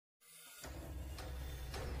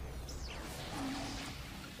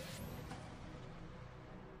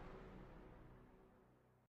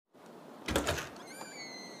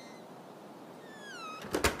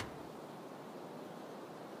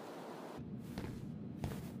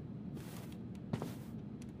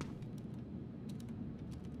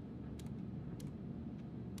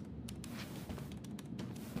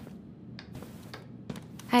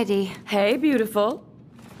Hi, Dee. Hey, beautiful.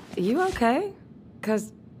 You okay?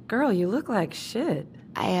 'Cause, girl, you look like shit.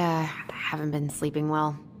 I haven't been sleeping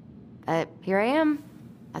well. But here I am.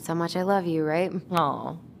 That's how much I love you, right?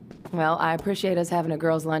 Aw. Well, I appreciate us having a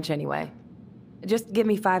girls' lunch anyway. Just give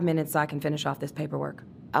me 5 minutes so I can finish off this paperwork.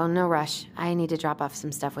 Oh, no rush. I need to drop off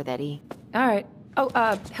some stuff with Eddie. All right. Oh,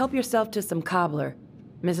 help yourself to some cobbler.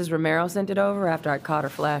 Mrs. Romero sent it over after I caught her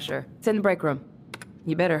flasher. It's in the break room.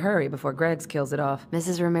 You better hurry before Greggs kills it off.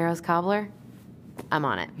 Mrs. Romero's cobbler? I'm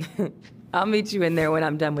on it. I'll meet you in there when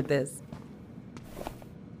I'm done with this.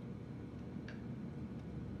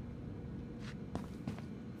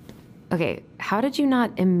 Okay, how did you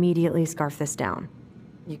not immediately scarf this down?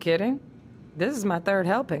 You kidding? This is my third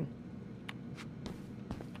helping.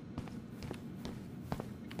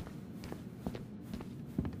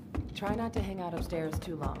 Try not to hang out upstairs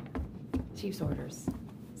too long. Chief's orders.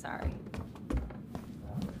 Sorry.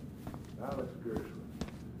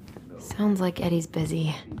 Sounds like Eddie's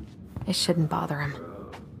busy. I shouldn't bother him.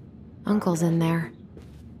 Uncle's in there.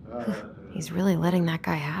 He's really letting that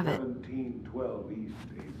guy have it. 1712 East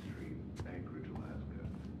 8th Street, Anchorage, Alaska.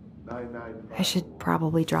 995. I should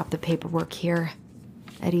probably drop the paperwork here.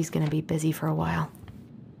 Eddie's gonna be busy for a while.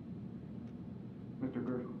 Mr.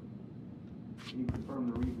 Gershwin, can you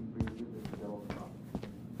confirm the reason for your visit to Dell's office?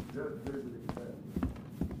 Just visiting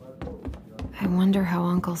I wonder how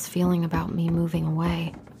Uncle's feeling about me moving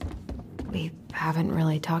away. We haven't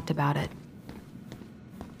really talked about it.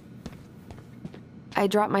 I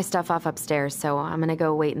dropped my stuff off upstairs, so I'm gonna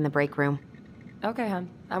go wait in the break room. Okay, hon.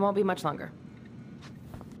 I won't be much longer.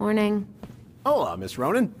 Morning. Hola, Miss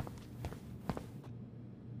Ronan.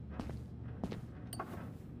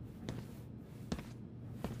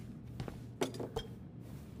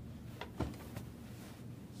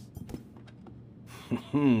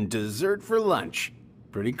 Dessert for lunch.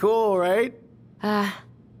 Pretty cool, right?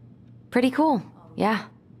 Pretty cool, yeah.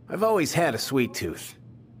 I've always had a sweet tooth.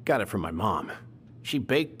 Got it from my mom. She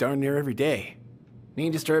baked darn near every day.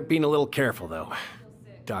 Need to start being a little careful, though.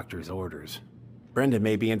 Doctor's orders. Brenda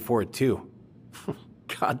may be in for it, too.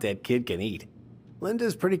 God, that kid can eat.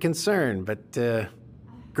 Linda's pretty concerned, but,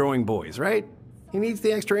 growing boys, right? He needs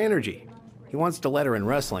the extra energy. He wants to let her in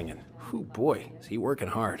wrestling, and, whew, boy, is he working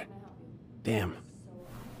hard. Damn.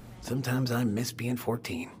 Sometimes I miss being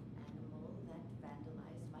 14.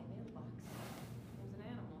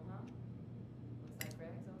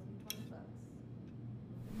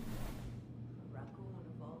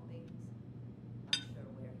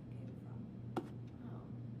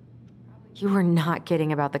 You were not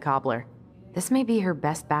kidding about the cobbler. This may be her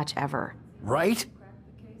best batch ever. Right?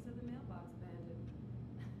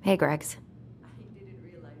 Hey, Greggs. I didn't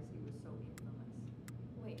realize he was so infamous.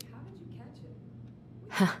 Wait, how did you catch it?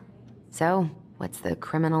 Huh. So, what's the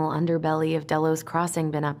criminal underbelly of Delos Crossing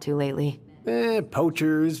been up to lately?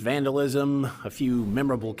 Poachers, vandalism, a few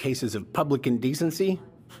memorable cases of public indecency.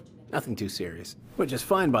 Nothing too serious, which is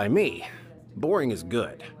fine by me. Boring is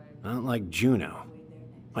good, not like Juneau.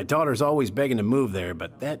 My daughter's always begging to move there,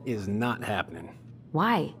 but that is not happening.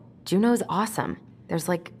 Why? Juneau's awesome. There's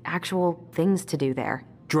like actual things to do there.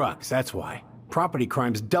 Drugs, that's why. Property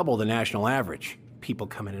crime's double the national average. People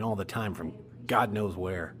coming in all the time from God knows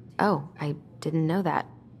where. Oh, I didn't know that.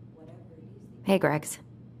 Hey, Greggs.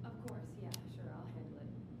 Of course, yeah, sure, I'll handle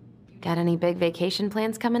it. Got any big vacation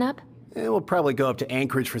plans coming up? We'll probably go up to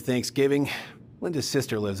Anchorage for Thanksgiving. Linda's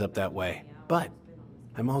sister lives up that way. But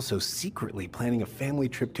I'm also secretly planning a family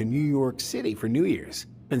trip to New York City for New Year's.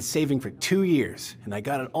 Been saving for 2 years, and I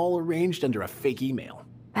got it all arranged under a fake email.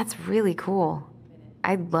 That's really cool.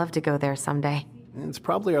 I'd love to go there someday. It's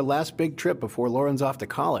probably our last big trip before Lauren's off to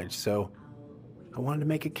college, so I wanted to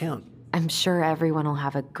make it count. I'm sure everyone will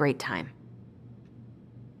have a great time.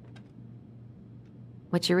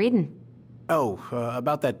 What you reading? Oh,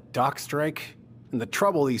 about that dock strike and the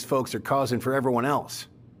trouble these folks are causing for everyone else.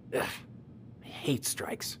 Ugh, I hate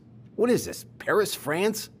strikes. What is this, Paris,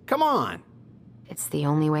 France? Come on! It's the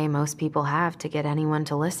only way most people have to get anyone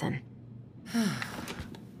to listen.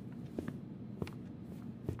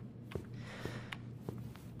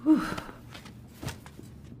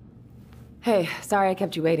 Hey, sorry I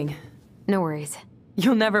kept you waiting. No worries.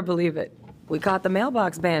 You'll never believe it. We caught the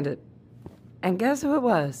mailbox bandit. And guess who it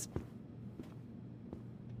was?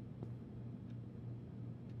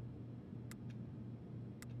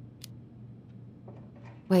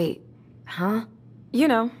 Wait, huh? You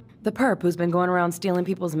know, the perp who's been going around stealing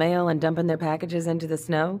people's mail and dumping their packages into the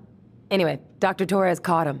snow. Anyway, Dr. Torres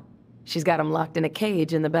caught him. She's got him locked in a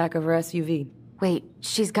cage in the back of her SUV. Wait,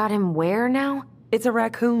 she's got him where now? It's a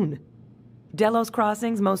raccoon. Delos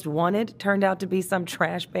Crossing's most wanted turned out to be some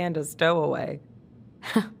trash panda stowaway.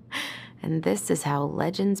 And this is how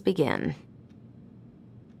legends begin.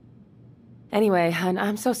 Anyway, hun,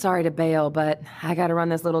 I'm so sorry to bail, but I gotta run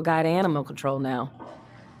this little guy to animal control now.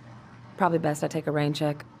 Probably best I take a rain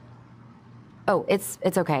check. Oh, it's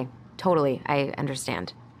okay. Totally, I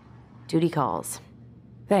understand. Duty calls.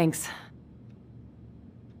 Thanks.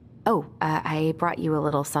 Oh, I brought you a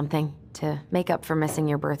little something to make up for missing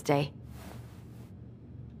your birthday.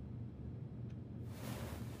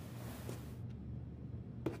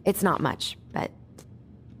 It's not much, but...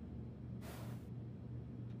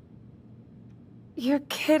 You're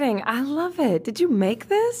kidding. I love it. Did you make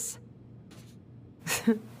this?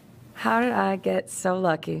 How did I get so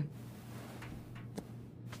lucky?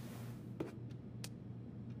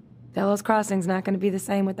 Delos Crossing's not gonna be the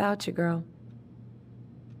same without you, girl.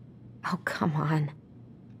 Oh, come on.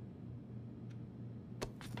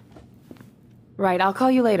 Right, I'll call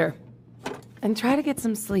you later. And try to get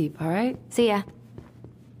some sleep, all right? See ya.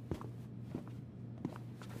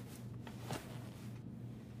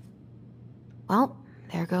 Well,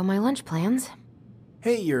 there go my lunch plans.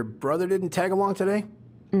 Hey, your brother didn't tag along today?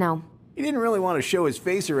 No. He didn't really want to show his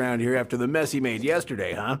face around here after the mess he made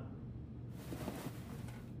yesterday, huh?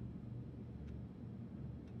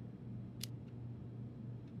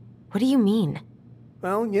 What do you mean?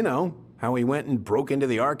 Well, you know, how he went and broke into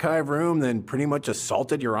the archive room, then pretty much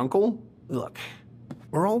assaulted your uncle? Look,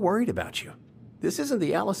 we're all worried about you. This isn't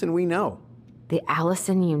the Allison we know. The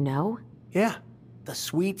Allison you know? Yeah, the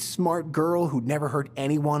sweet, smart girl who'd never hurt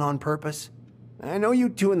anyone on purpose. I know you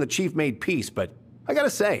two and the chief made peace, but I gotta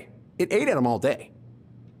say, it ate at him all day.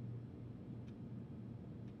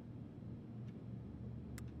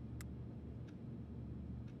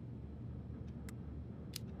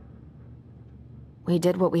 We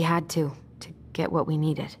did what we had to get what we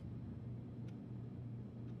needed.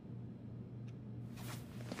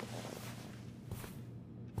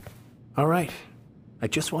 All right, I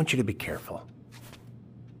just want you to be careful.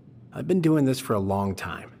 I've been doing this for a long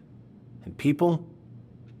time, and people,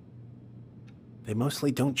 they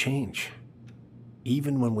mostly don't change,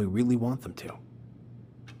 even when we really want them to.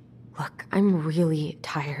 Look, I'm really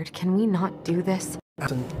tired. Can we not do this?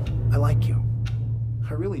 Allison, I like you.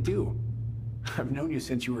 I really do. I've known you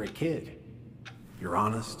since you were a kid. You're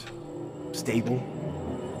honest, stable,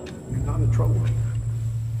 you're not a troublemaker.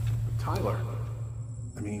 But Tyler,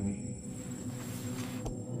 I mean,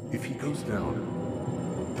 if he goes down,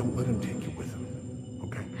 don't let him take you with him,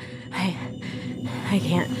 okay? I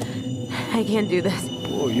can't do this.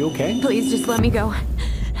 Oh, you okay? Please just let me go.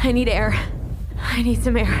 I need air. I need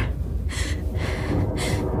some air.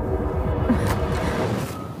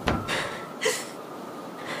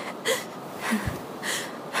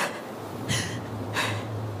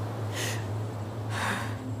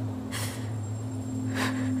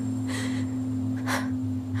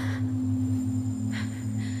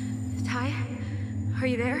 Ty? Are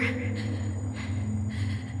you there?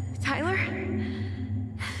 Tyler?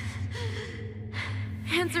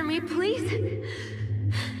 Answer me, please.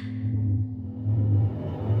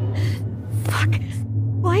 Fuck.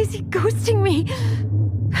 Why is he ghosting me?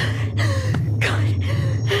 God.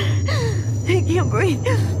 I can't breathe.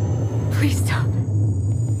 Please stop.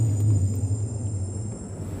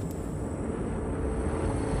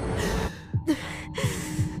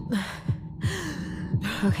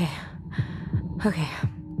 Okay. Okay.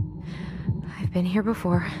 I've been here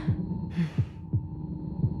before.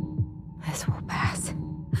 This will pass.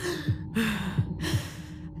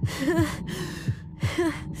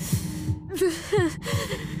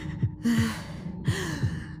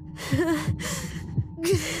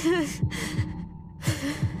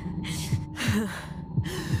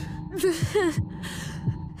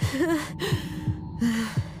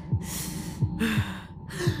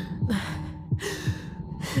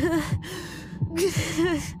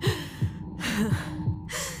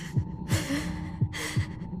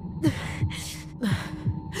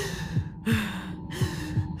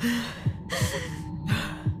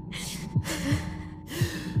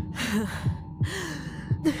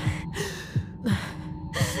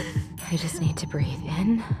 I just need to breathe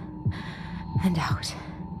in and out.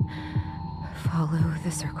 Follow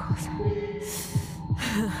the circles.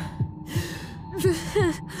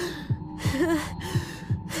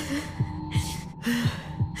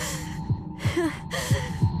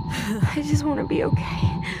 I just want to be okay.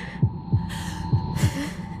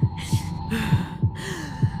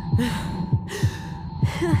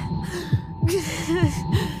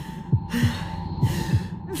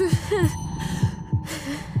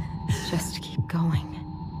 Just keep going.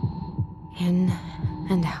 In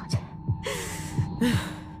and out.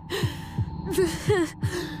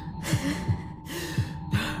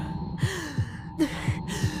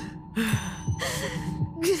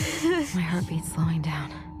 My heartbeat's slowing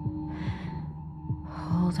down.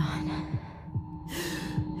 Hold on.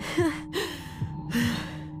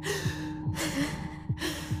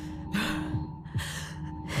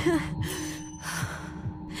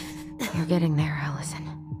 You're getting there, Allison.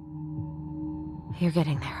 You're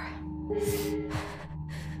getting there.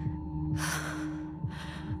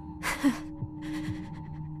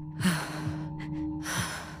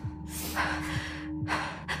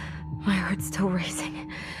 My heart's still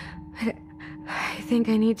racing. I think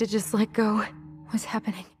I need to just let go. What's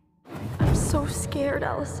happening? I'm so scared,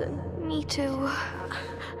 Allison. Me too.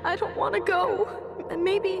 I don't want to go.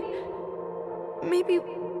 Maybe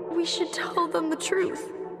we should tell them the truth.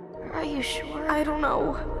 Are you sure? I don't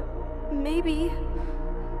know. Maybe.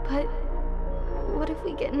 But what if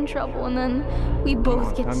we get in trouble and then we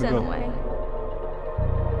both get sent away?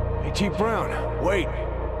 Hey, Chief Brown, wait.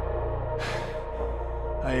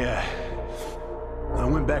 I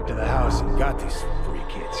went back to the house and got these 3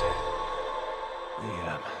 kids.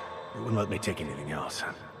 They wouldn't let me take anything else.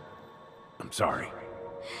 I'm sorry.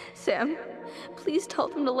 Sam, please tell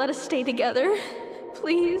them to let us stay together.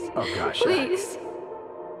 Please. Oh gosh. Please.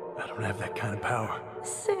 I don't have that kind of power.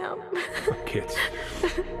 Sam. Kids.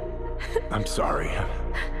 I'm sorry.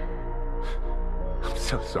 I'm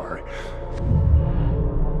so sorry.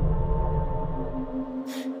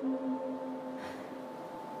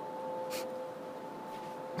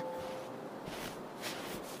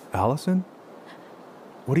 Allison?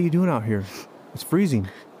 What are you doing out here? It's freezing.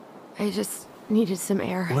 I just needed some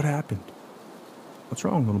air. What happened? What's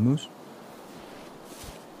wrong, little moose?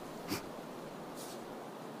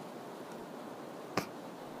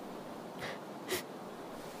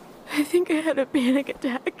 I think I had a panic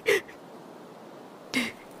attack.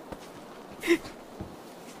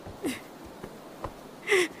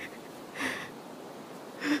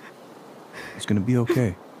 It's gonna be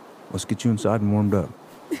okay. Let's get you inside and warmed up.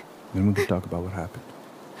 Then we can talk about what happened.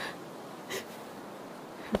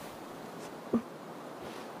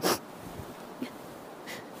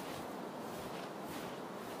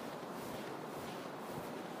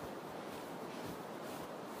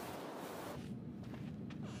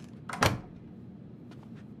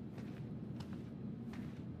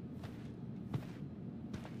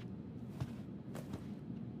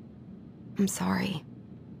 I'm sorry.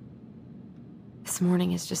 This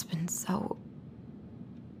morning has just been so...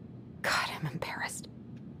 God, I'm embarrassed.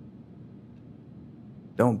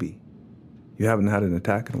 Don't be. You haven't had an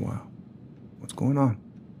attack in a while. What's going on?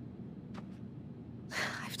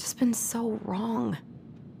 I've just been so wrong.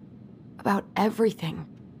 About everything.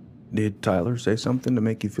 Did Tyler say something to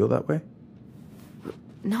make you feel that way?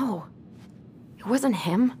 No. It wasn't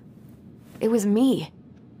him. It was me.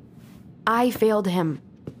 I failed him.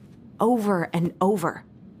 Over and over.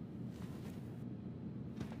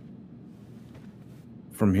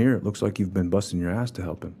 From here, it looks like you've been busting your ass to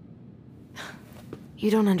help him. You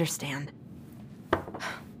don't understand.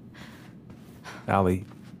 Allie,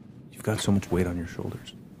 you've got so much weight on your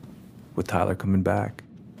shoulders. With Tyler coming back,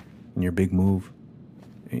 and your big move,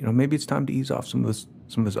 you know, maybe it's time to ease off some of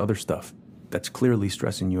this other stuff that's clearly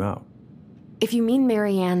stressing you out. If you mean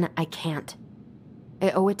Marianne, I can't. I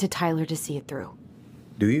owe it to Tyler to see it through.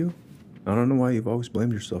 Do you? I don't know why you've always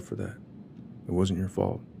blamed yourself for that. It wasn't your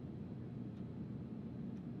fault.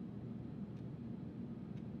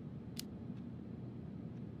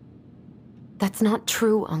 That's not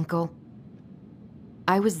true, Uncle.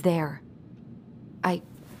 I was there.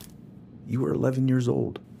 You were 11 years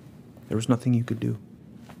old. There was nothing you could do.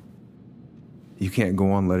 You can't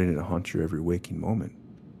go on letting it haunt your every waking moment.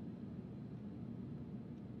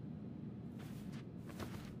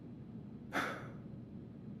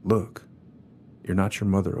 Look, you're not your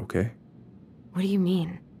mother, okay? What do you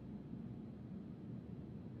mean?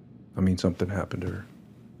 I mean, something happened to her.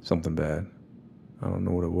 Something bad. I don't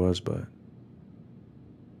know what it was, but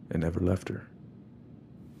it never left her.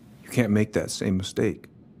 You can't make that same mistake.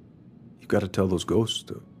 You've got to tell those ghosts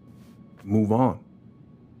to move on.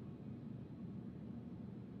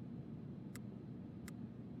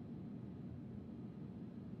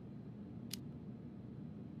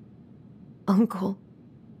 Uncle.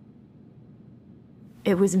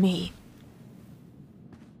 It was me.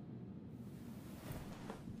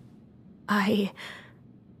 I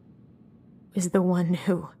was the one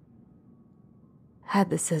who had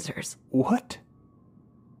the scissors. What?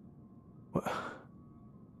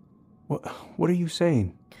 What are you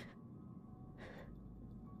saying?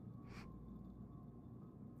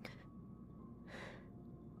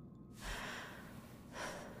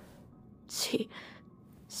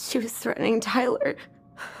 She was threatening Tyler.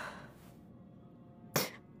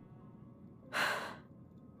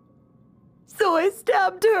 So I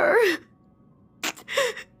stabbed her.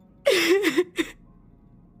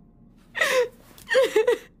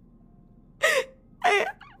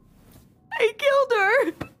 I killed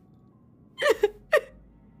her.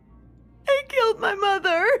 I killed my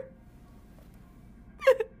mother.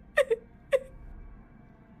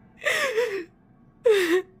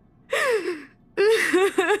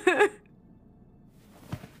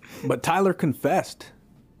 But Tyler confessed.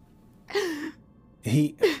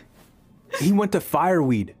 He went to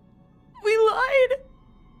Fireweed. We lied.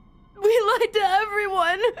 We lied to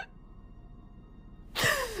everyone.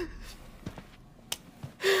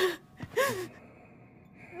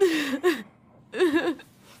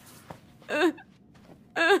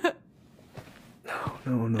 No.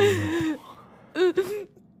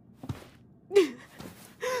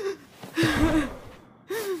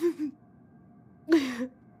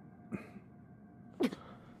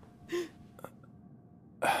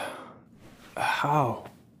 How?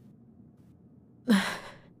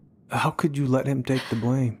 How could you let him take the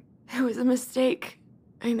blame? It was a mistake.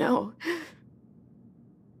 I know.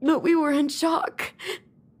 But we were in shock.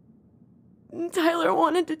 Tyler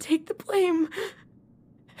wanted to take the blame.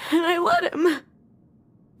 And I let him.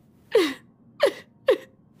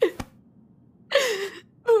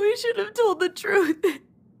 But we should have told the truth.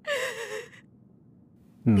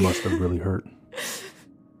 Must have really hurt.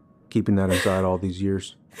 Keeping that inside all these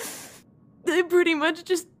years. I pretty much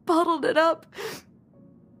just bottled it up.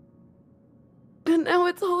 And now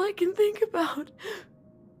it's all I can think about.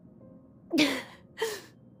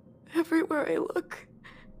 Everywhere I look,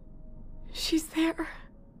 she's there.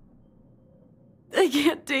 I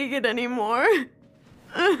can't take it anymore.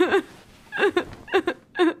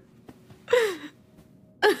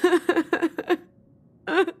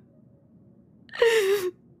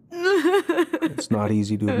 It's not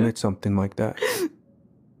easy to admit something like that.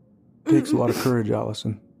 It takes a lot of courage,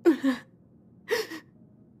 Allison.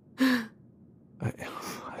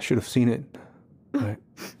 I should have seen it. I'm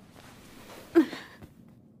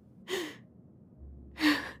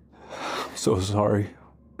so sorry.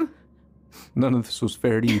 None of this was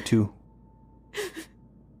fair to you two.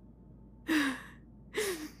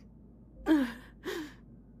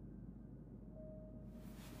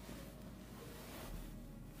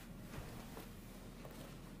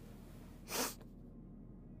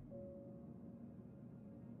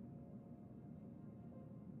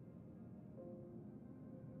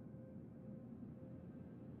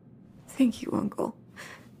 Thank you, Uncle.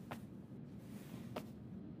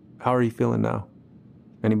 How are you feeling now?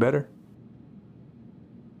 Any better?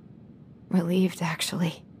 Relieved,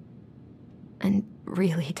 actually. And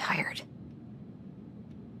really tired.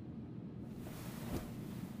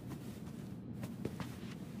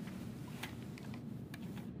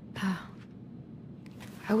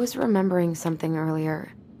 I was remembering something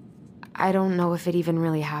earlier. I don't know if it even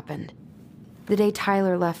really happened. The day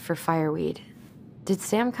Tyler left for Fireweed, did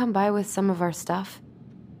Sam come by with some of our stuff?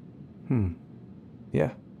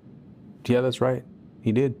 Yeah. Yeah, that's right.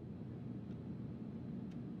 He did.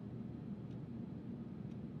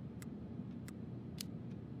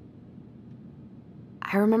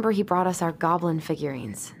 I remember he brought us our goblin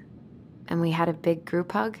figurines. And we had a big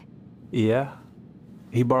group hug. Yeah.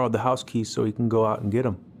 He borrowed the house keys so he can go out and get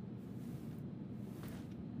them.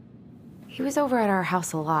 He was over at our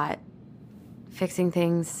house a lot. Fixing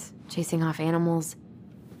things, chasing off animals.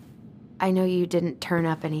 I know you didn't turn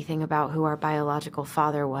up anything about who our biological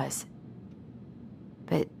father was.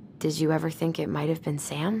 But did you ever think it might have been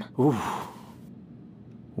Sam? Ooh.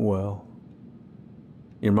 Well,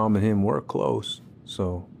 your mom and him were close,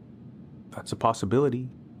 so that's a possibility,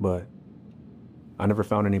 but I never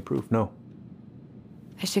found any proof, no.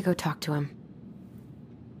 I should go talk to him.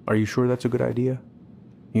 Are you sure that's a good idea?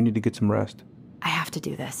 You need to get some rest. I have to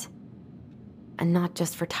do this. And not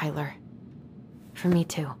just for Tyler. For me,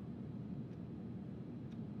 too.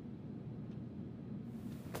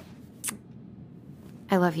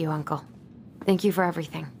 I love you, Uncle. Thank you for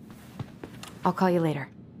everything. I'll call you later.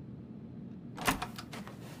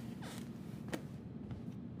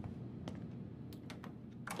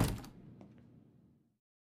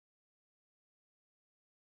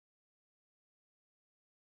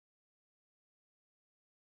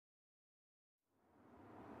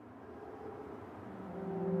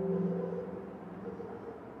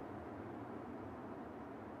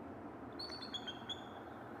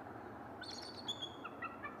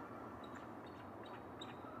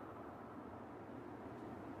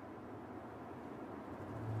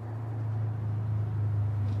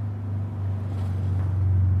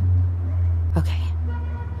 Okay.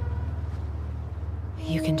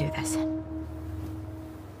 You can do this.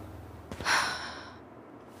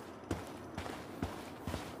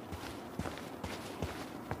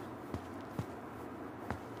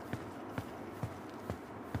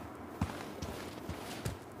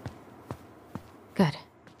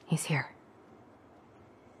 He's here.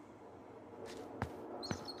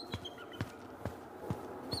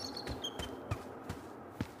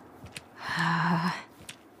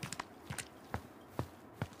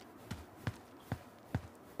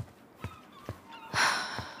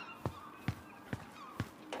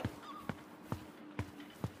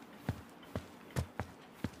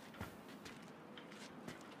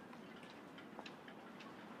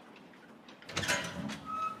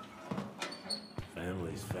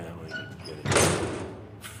 Family's family. Get it.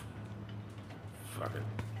 Fuck it.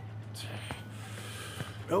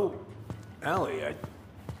 Oh, Allie,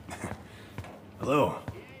 Hello.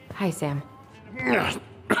 Hi, Sam.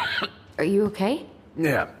 Are you okay?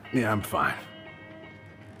 Yeah, I'm fine.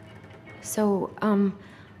 So,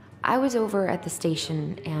 I was over at the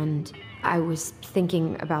station and I was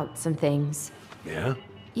thinking about some things. Yeah?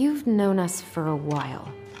 You've known us for a while.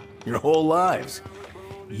 Your whole lives.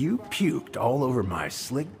 You puked all over my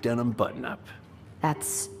slick denim button-up.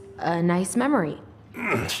 That's a nice memory.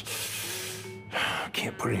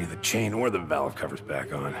 Can't put any of the chain or the valve covers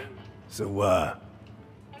back on. So,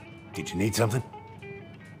 did you need something?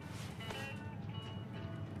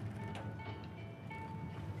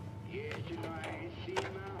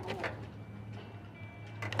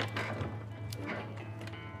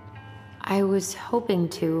 I was hoping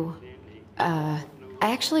to, I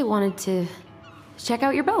actually wanted to check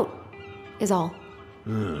out your boat, is all.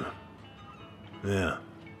 Yeah.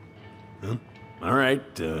 Well, all right,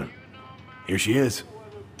 here she is.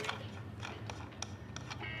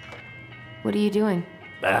 What are you doing?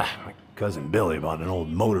 My cousin Billy bought an old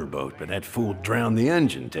motorboat, but that fool drowned the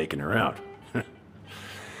engine taking her out.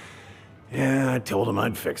 Yeah, I told him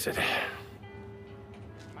I'd fix it.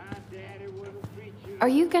 Are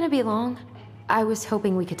you gonna be long? I was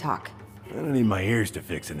hoping we could talk. I don't need my ears to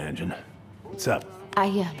fix an engine. What's up?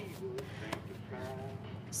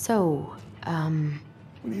 So,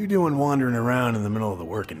 What are you doing wandering around in the middle of the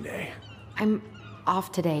working day? I'm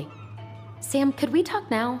off today. Sam, could we talk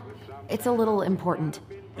now? It's a little important.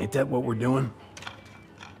 Ain't that what we're doing?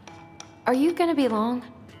 Are you gonna be long?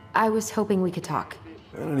 I was hoping we could talk.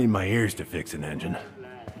 I don't need my ears to fix an engine.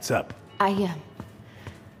 What's up?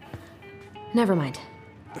 Never mind.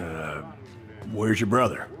 Where's your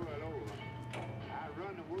brother?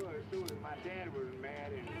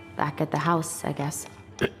 Back at the house, I guess.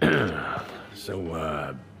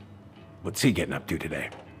 So, what's he getting up to today?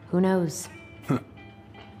 Who knows? All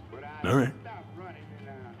right.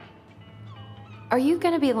 Are you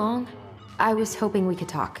gonna be long? I was hoping we could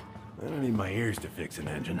talk. I don't need my ears to fix an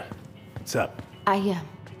engine. What's up?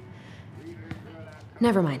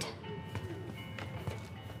 Never mind.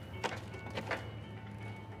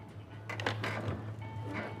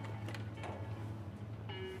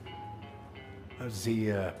 How's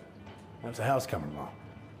the house coming along?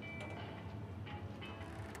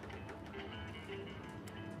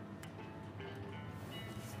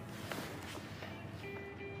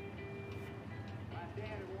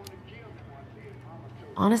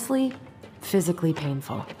 Honestly, physically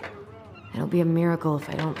painful. It'll be a miracle if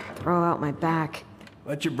I don't throw out my back.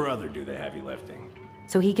 Let your brother do the heavy lifting.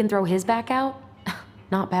 So he can throw his back out?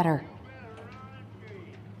 Not better.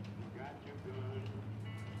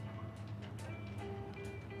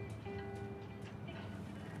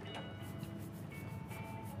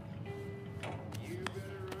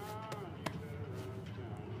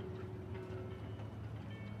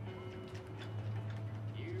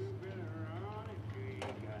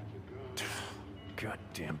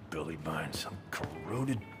 Goddamn Billy buying some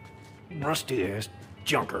corroded, rusty-ass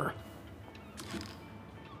junker.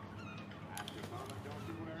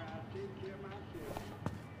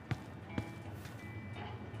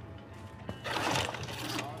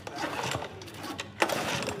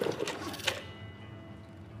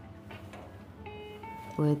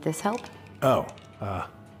 Would this help? Oh,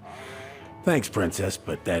 thanks, Princess,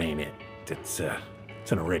 but that ain't it. It's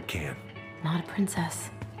in a red can. Not a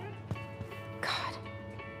princess. God.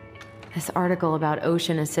 This article about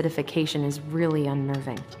ocean acidification is really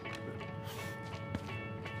unnerving.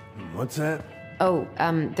 What's that? Oh,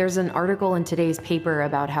 there's an article in today's paper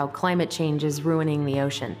about how climate change is ruining the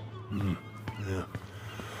ocean.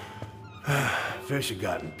 Yeah. Fish have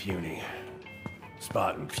gotten puny.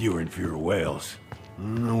 Spotting fewer and fewer whales. I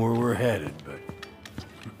don't know where we're headed, but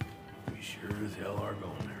we sure as hell are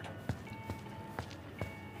going there.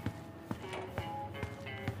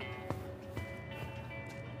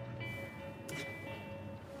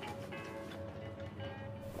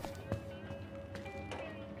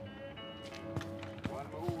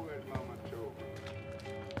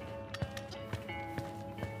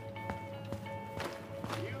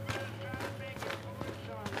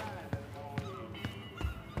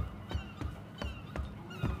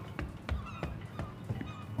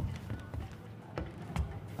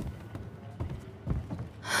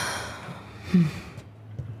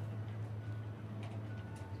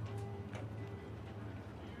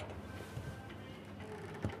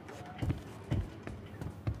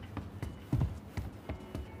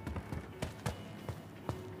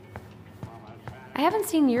 I haven't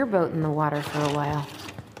seen your boat in the water for a while.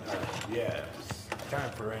 Yeah, it's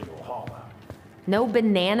time for annual haul out. No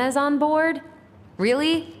bananas on board?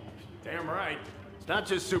 Really? Damn right. It's not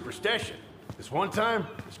just superstition. This one time,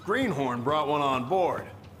 this greenhorn brought one on board.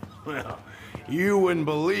 Well, you wouldn't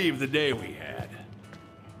believe the day we had.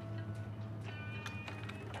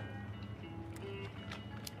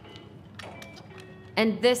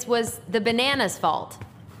 And this was the banana's fault.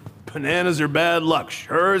 Bananas are bad luck,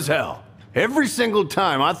 sure as hell. Every single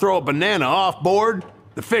time I throw a banana off board,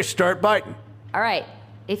 the fish start biting. All right,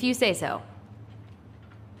 if you say so.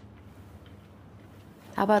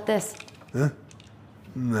 How about this? Huh?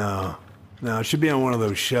 No, it should be on one of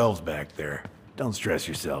those shelves back there. Don't stress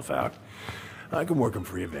yourself out. I can work them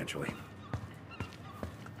free eventually.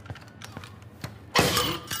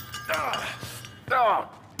 Oh,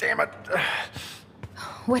 damn it.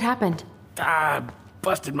 What happened? I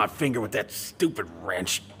busted my finger with that stupid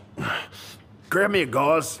wrench. Grab me a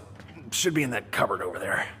gauze. Should be in that cupboard over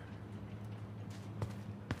there.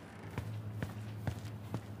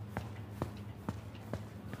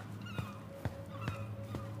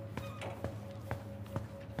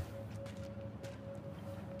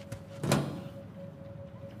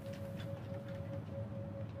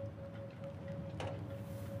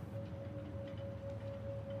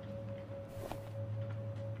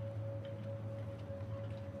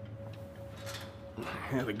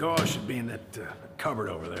 Yeah, the gauze should be in that cupboard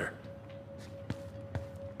over there.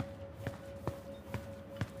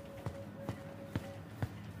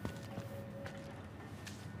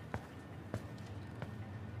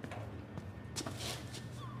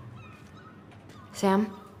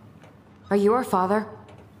 Sam? Are you our father?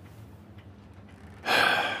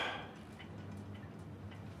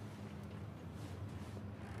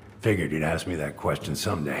 Figured you'd ask me that question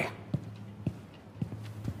someday.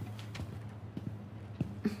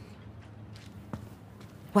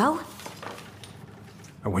 Well?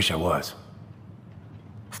 I wish I was.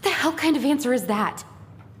 What the hell kind of answer is that?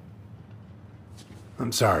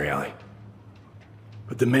 I'm sorry, Ellie.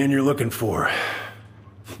 But the man you're looking for,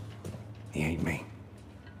 he ain't me.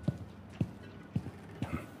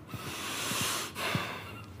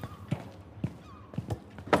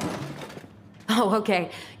 Oh, okay.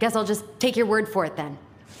 Guess I'll just take your word for it then.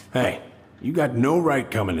 Hey, you got no right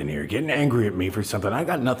coming in here getting angry at me for something I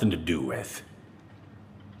got nothing to do with.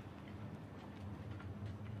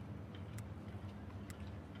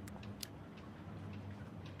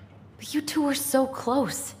 But you two were so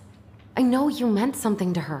close. I know you meant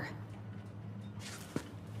something to her.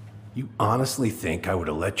 You honestly think I would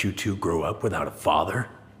have let you two grow up without a father?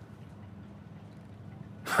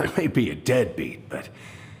 I may be a deadbeat, but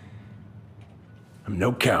I'm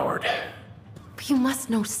no coward. But you must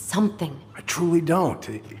know something. I truly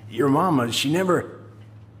don't. Your mama, she never...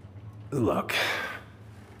 Look,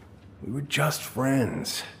 we were just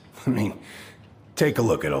friends. I mean, take a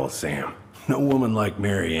look at old Sam. No woman like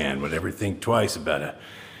Mary Ann would ever think twice about a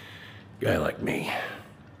guy like me.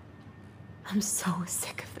 I'm so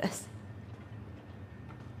sick of this.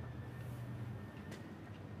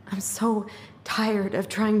 I'm so tired of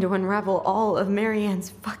trying to unravel all of Mary Ann's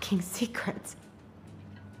fucking secrets.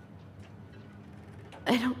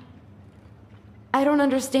 I don't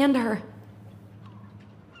understand her.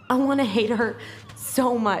 I want to hate her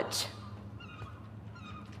so much.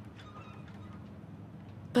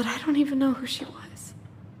 But I don't even know who she was.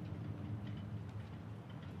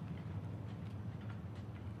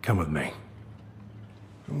 Come with me.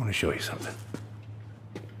 I want to show you something.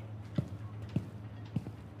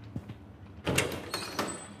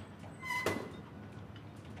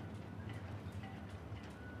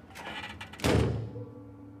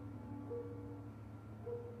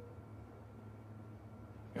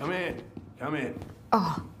 Come in. Come in.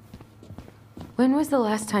 Oh. When was the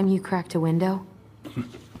last time you cracked a window?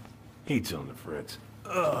 Heat's on the fritz.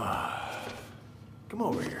 Come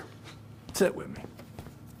over here. Sit with me.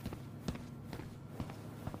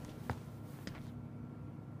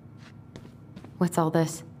 What's all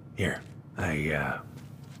this? Here, I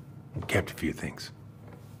kept a few things.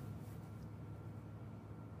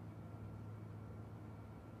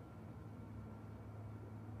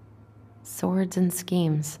 Swords and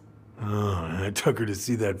schemes. Oh, I took her to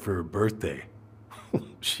see that for her birthday.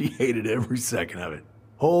 She hated every second of it.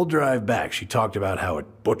 Whole drive back, she talked about how it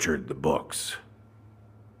butchered the books.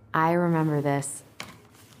 I remember this.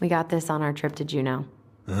 We got this on our trip to Juneau.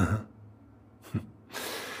 Uh-huh.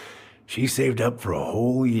 She saved up for a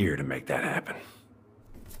whole year to make that happen.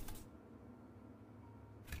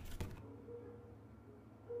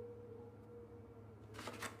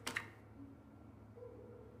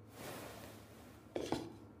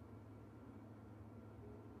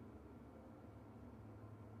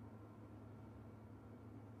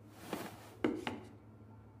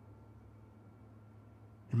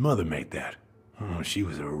 mother made that. Oh, she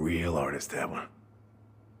was a real artist, that one.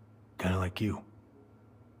 Kinda like you.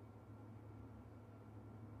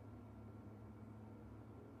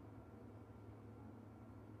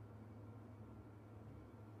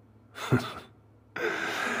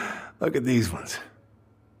 Look at these ones.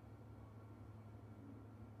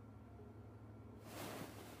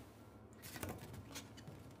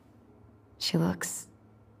 She looks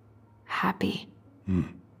happy.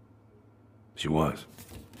 She was.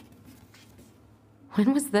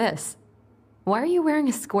 When was this? Why are you wearing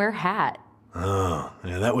a square hat? Oh,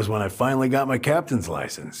 yeah, that was when I finally got my captain's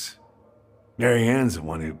license. Mary Ann's the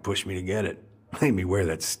one who pushed me to get it. Made me wear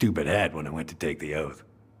that stupid hat when I went to take the oath.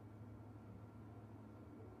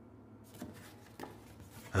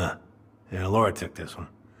 Huh. Yeah, Laura took this one.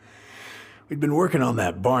 We'd been working on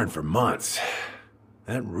that barn for months.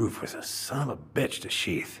 That roof was a son of a bitch to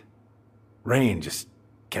sheath. Rain just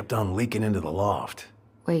kept on leaking into the loft.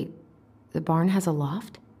 Wait, the barn has a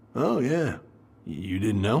loft? Oh, yeah. You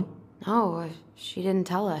didn't know? No, she didn't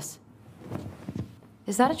tell us.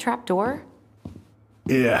 Is that a trap door?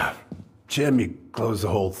 Yeah. She had me close the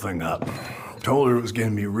whole thing up. Told her it was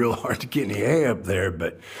gonna be real hard to get any hay up there,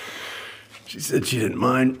 but she said she didn't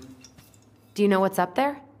mind. Do you know what's up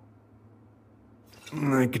there?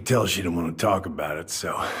 I could tell she didn't want to talk about it,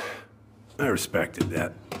 so I respected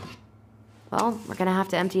that. Well, we're gonna have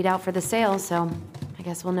to empty it out for the sale, so I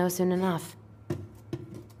guess we'll know soon enough.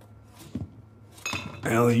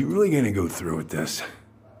 Allie, you really gonna go through with this?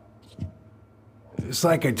 It's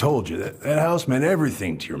like I told you, that house meant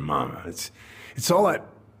everything to your mama. It's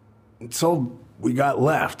all we got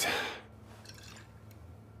left.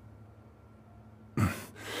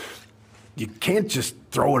 You can't just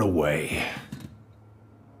throw it away.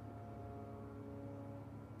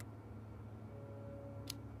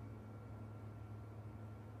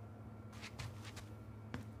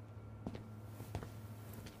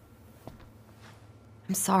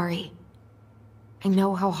 I'm sorry. I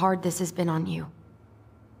know how hard this has been on you.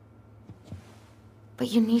 But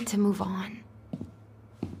you need to move on.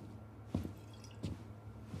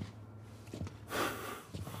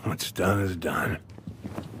 What's done is done.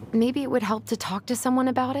 Maybe it would help to talk to someone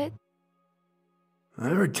about it?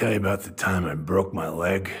 I ever tell you about the time I broke my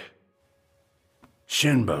leg?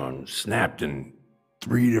 Shin bone snapped in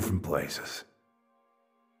 3 different places.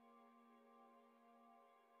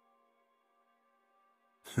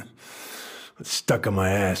 It stuck on my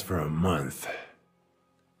ass for a month.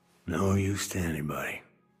 No use to anybody.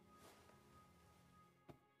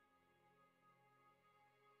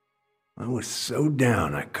 I was so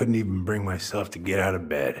down I couldn't even bring myself to get out of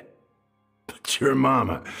bed. But your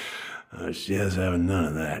mama, she has having none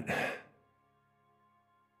of that.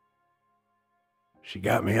 She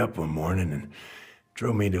got me up one morning and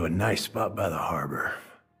drove me to a nice spot by the harbor,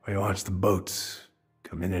 where you watch the boats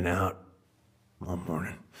come in and out all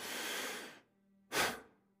morning.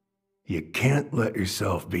 You can't let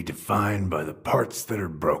yourself be defined by the parts that are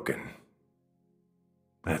broken.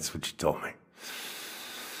 That's what you told me.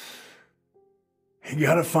 You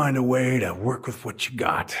gotta find a way to work with what you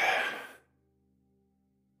got.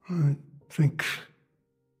 I think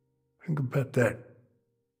about that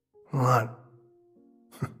a lot.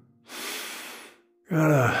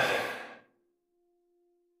 Gotta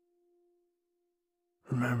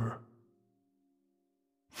remember.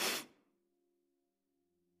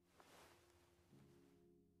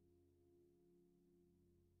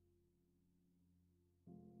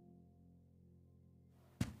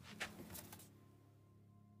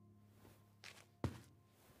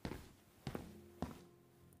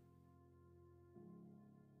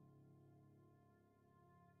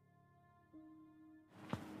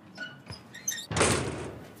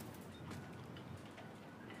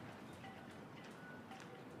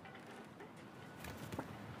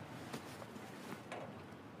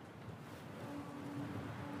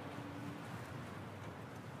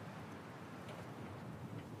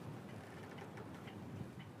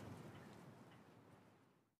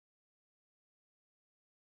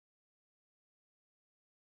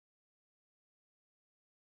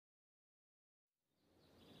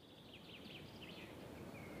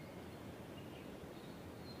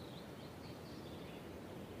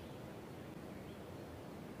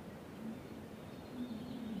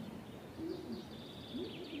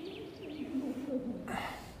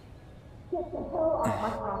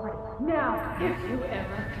 Now, if you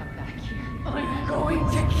ever come back here, I'm going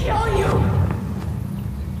to kill you!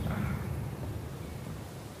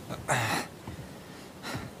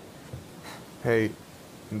 Hey,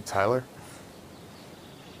 Tyler?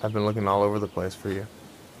 I've been looking all over the place for you.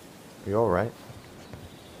 Are you alright?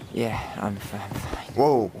 Yeah, I'm fine.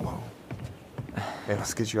 Whoa, whoa. Hey,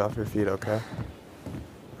 let's get you off your feet, okay?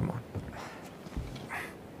 Come on.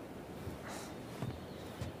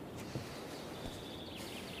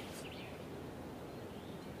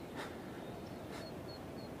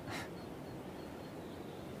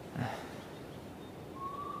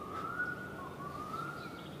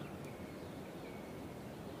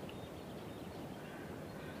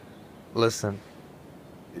 Listen,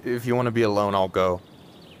 if you want to be alone, I'll go.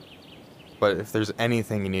 But if there's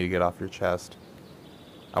anything you need to get off your chest,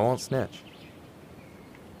 I won't snitch.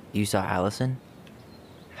 You saw Allison?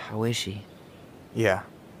 How is she? Yeah.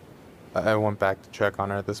 I went back to check on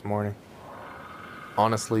her this morning.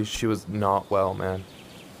 Honestly, she was not well, man.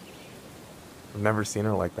 I've never seen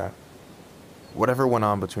her like that. Whatever went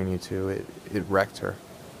on between you two, it wrecked her.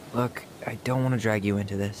 Look, I don't want to drag you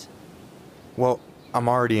into this. Well, I'm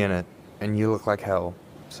already in it, and you look like hell,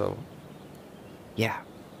 so... Yeah,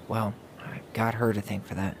 well, I got her to thank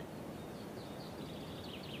for that.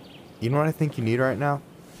 You know what I think you need right now?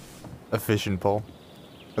 A fishing pole.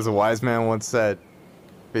 As a wise man once said,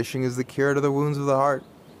 fishing is the cure to the wounds of the heart.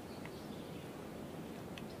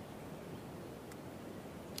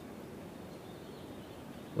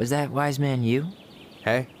 Was that wise man you?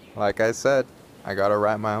 Hey, like I said, I gotta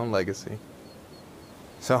write my own legacy.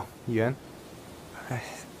 So, you in?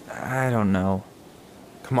 I don't know.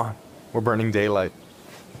 Come on, we're burning daylight.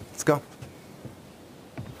 Let's go.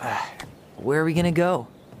 Where are we gonna go?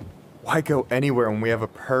 Why go anywhere when we have a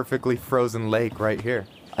perfectly frozen lake right here?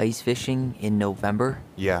 Ice fishing in November?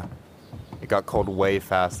 Yeah. It got cold way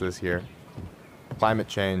fast this year. Climate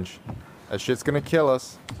change. That shit's gonna kill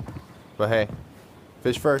us. But hey,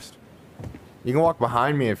 fish first. You can walk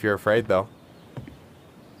behind me if you're afraid, though.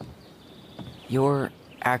 You're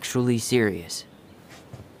actually serious?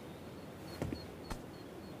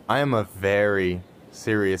 I am a very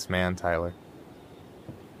serious man, Tyler.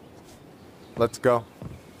 Let's go.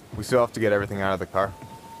 We still have to get everything out of the car.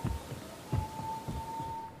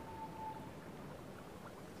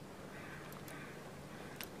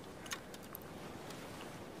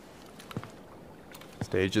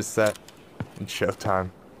 Stage is set. It's showtime.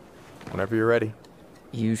 Whenever you're ready.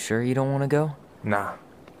 You sure you don't want to go? Nah.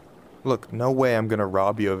 Look, no way I'm gonna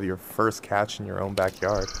rob you of your first catch in your own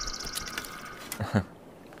backyard.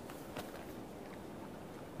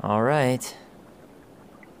 All right.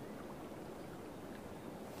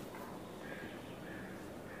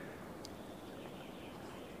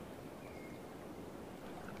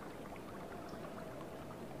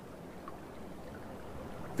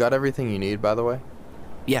 Got everything you need, by the way?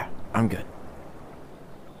 Yeah, I'm good.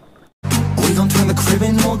 We gon' turn the crib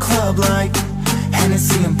into a club like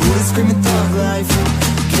Hennessy and Buddha screaming thug life.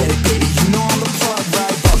 Get it, baby, you know I'm the plug,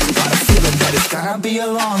 right? But we got a feeling that it's gonna be a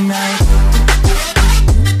long night.